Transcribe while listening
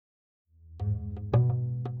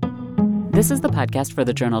This is the podcast for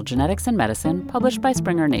the journal Genetics and Medicine, published by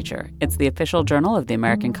Springer Nature. It's the official journal of the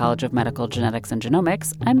American College of Medical Genetics and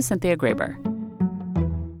Genomics. I'm Cynthia Graber.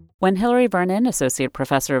 When Hilary Vernon, Associate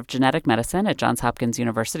Professor of Genetic Medicine at Johns Hopkins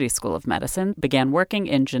University School of Medicine, began working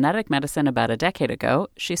in genetic medicine about a decade ago,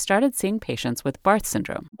 she started seeing patients with Barth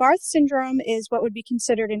syndrome. Barth syndrome is what would be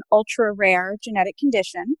considered an ultra-rare genetic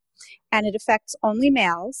condition, and it affects only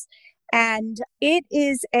males. And it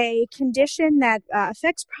is a condition that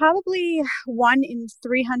affects probably 1 in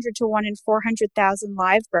 300 to 1 in 400,000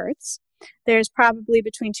 live births. There's probably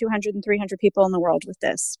between 200 and 300 people in the world with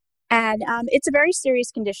this. And it's a very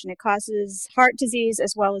serious condition. It causes heart disease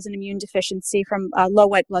as well as an immune deficiency from low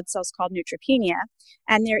white blood cells called neutropenia.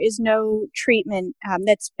 And there is no treatment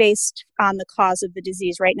that's based on the cause of the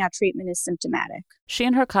disease. Right now, treatment is symptomatic. She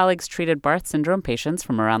and her colleagues treated Barth syndrome patients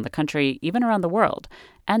from around the country, even around the world.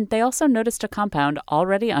 And they also noticed a compound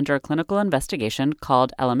already under clinical investigation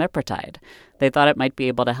called Elamipritide. They thought it might be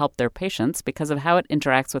able to help their patients because of how it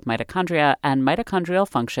interacts with mitochondria, and mitochondrial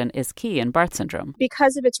function is key in Barth syndrome.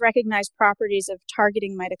 Because of its recognized properties of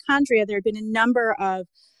targeting mitochondria, there have been a number of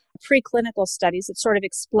preclinical studies that sort of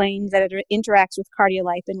explained that it interacts with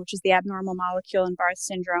cardiolipin, which is the abnormal molecule in Barth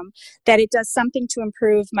syndrome, that it does something to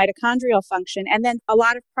improve mitochondrial function. And then a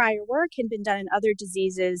lot of prior work had been done in other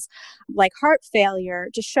diseases like heart failure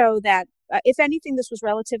to show that if anything, this was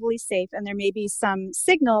relatively safe, and there may be some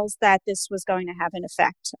signals that this was going to have an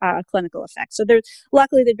effect, a clinical effect. So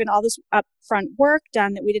luckily, there'd been all this upfront work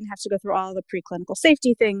done that we didn't have to go through all the preclinical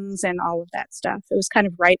safety things and all of that stuff. It was kind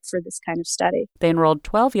of ripe for this kind of study. They enrolled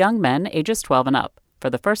 12 young men, ages 12 and up. For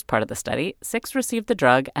the first part of the study, 6 received the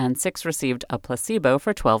drug and 6 received a placebo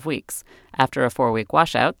for 12 weeks. After a 4-week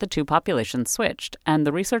washout, the two populations switched, and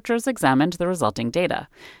the researchers examined the resulting data.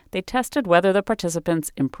 They tested whether the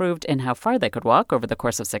participants improved in how far they could walk over the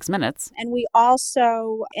course of 6 minutes. And we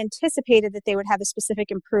also anticipated that they would have a specific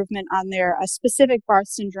improvement on a specific Barth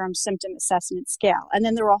syndrome symptom assessment scale. And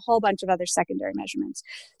then there were a whole bunch of other secondary measurements.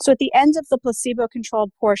 So at the end of the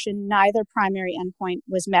placebo-controlled portion, neither primary endpoint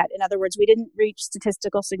was met. In other words, we didn't reach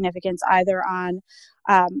statistical significance either on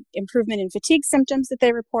improvement in fatigue symptoms that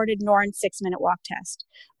they reported, nor in 6-minute walk test.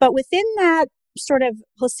 But within that sort of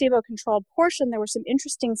placebo-controlled portion, there were some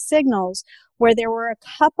interesting signals where there were a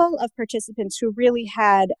couple of participants who really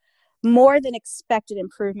had more than expected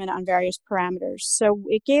improvement on various parameters. So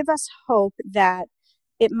it gave us hope that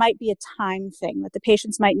it might be a time thing, that the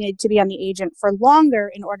patients might need to be on the agent for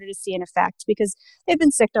longer in order to see an effect, because they've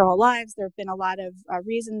been sick their whole lives. There have been a lot of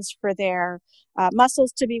reasons for their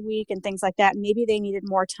muscles to be weak and things like that. And maybe they needed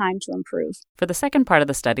more time to improve. For the second part of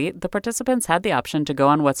the study, the participants had the option to go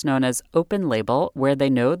on what's known as open label, where they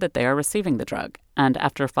know that they are receiving the drug. And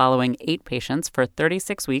after following 8 patients for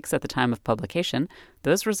 36 weeks at the time of publication,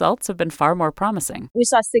 those results have been far more promising. We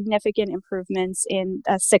saw significant improvements in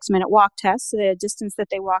a 6-minute walk test. So the distance that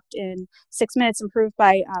they walked in 6 minutes improved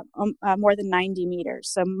by more than 90 meters,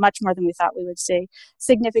 so much more than we thought we would see.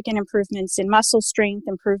 Significant improvements in muscle strength,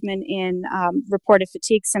 improvement in reported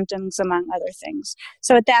fatigue symptoms, among other things.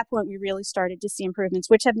 So at that point, we really started to see improvements,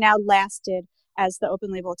 which have now lasted as the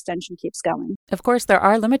open label extension keeps going. Of course, there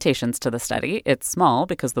are limitations to the study. It's small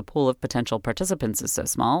because the pool of potential participants is so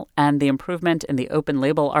small, and the improvement in the open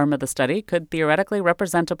label arm of the study could theoretically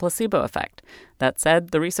represent a placebo effect. That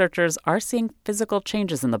said, the researchers are seeing physical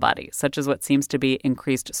changes in the body, such as what seems to be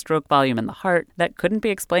increased stroke volume in the heart that couldn't be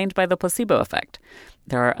explained by the placebo effect.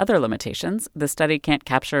 There are other limitations. The study can't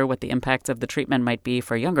capture what the impacts of the treatment might be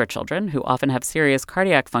for younger children who often have serious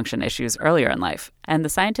cardiac function issues earlier in life. And the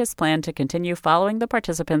scientists plan to continue following the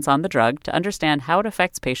participants on the drug to understand how it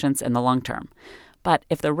affects patients in the long term. But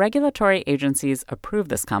if the regulatory agencies approve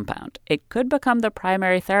this compound, it could become the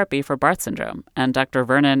primary therapy for Barth syndrome. And Dr.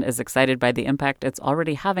 Vernon is excited by the impact it's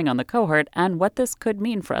already having on the cohort and what this could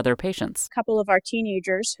mean for other patients. A couple of our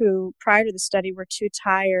teenagers who, prior to the study, were too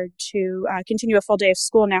tired to continue a full day of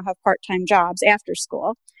school now have part-time jobs after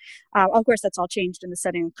school. Of course, that's all changed in the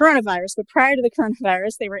setting of coronavirus, but prior to the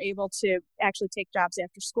coronavirus, they were able to actually take jobs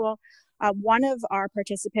after school. One of our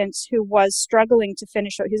participants who was struggling to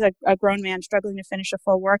finish, he's a grown man struggling to finish a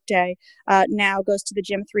full workday, now goes to the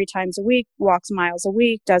gym 3 times a week, walks miles a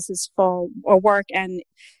week, does his full work, and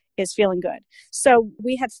is feeling good. So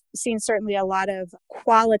we have seen certainly a lot of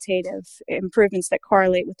qualitative improvements that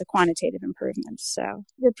correlate with the quantitative improvements. So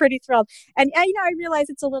we're pretty thrilled. And, I realize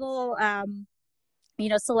it's a little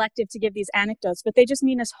selective to give these anecdotes, but they just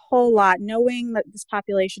mean a whole lot. Knowing that this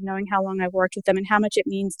population, knowing how long I've worked with them and how much it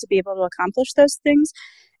means to be able to accomplish those things.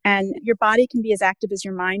 And your body can be as active as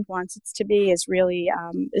your mind wants it to be is really,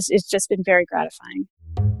 it's just been very gratifying.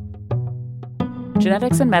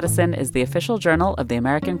 Genetics in Medicine is the official journal of the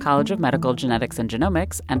American College of Medical Genetics and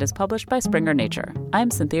Genomics and is published by Springer Nature.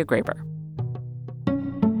 I'm Cynthia Graber.